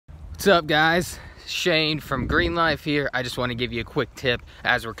What's up, guys? Shane from Green Life here. I just want to give you a quick tip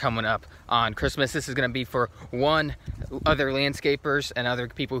as we're coming up on Christmas. This is going to be for one, other landscapers and other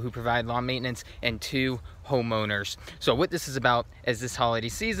people who provide lawn maintenance, and two, homeowners. So what this is about is this holiday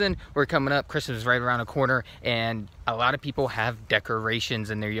season, we're coming up, Christmas is right around the corner, and a lot of people have decorations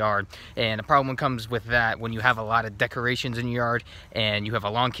in their yard. And the problem comes with that, when you have a lot of decorations in your yard and you have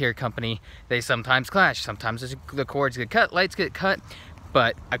a lawn care company, they sometimes clash. Sometimes the cords get cut, lights get cut.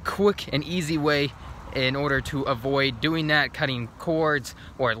 But a quick and easy way in order to avoid doing that, cutting cords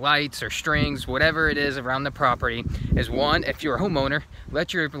or lights or strings, whatever it is around the property, is one, if you're a homeowner,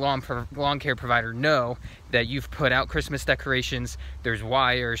 let your lawn care provider know that you've put out Christmas decorations. There's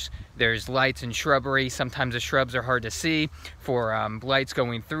wires, there's lights and shrubbery. Sometimes the shrubs are hard to see for lights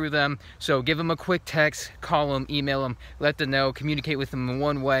going through them. So give them a quick text, call them, email them, let them know, communicate with them in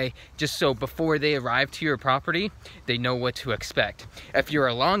one way, just so before they arrive to your property, they know what to expect. If you're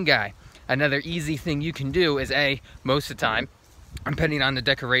a lawn guy, another easy thing you can do is most of the time, depending on the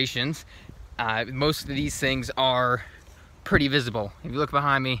decorations, most of these things are pretty visible. If you look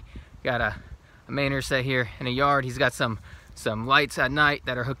behind me, got a mainer set here in a yard. He's got some lights at night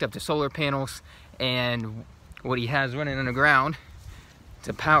that are hooked up to solar panels, and what he has running on the ground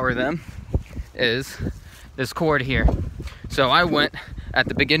to power them is this cord here. So I went at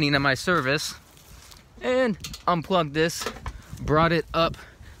the beginning of my service and unplugged this, brought it up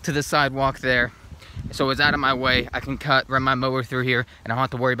to the sidewalk there, so it's out of my way. I can run my mower through here, and I don't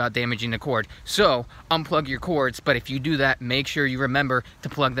have to worry about damaging the cord. So unplug your cords, but if you do that, make sure you remember to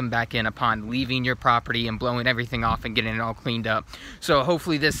plug them back in upon leaving your property and blowing everything off and getting it all cleaned up. So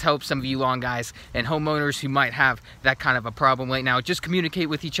hopefully this helps some of you lawn guys and homeowners who might have that kind of a problem right now. Just communicate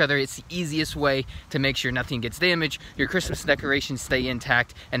with each other. It's the easiest way to make sure nothing gets damaged, your Christmas decorations stay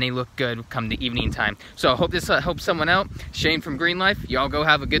intact, and they look good come the evening time. So I hope this helps someone out. Shane from Green Life. Y'all go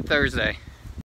have a good Thursday.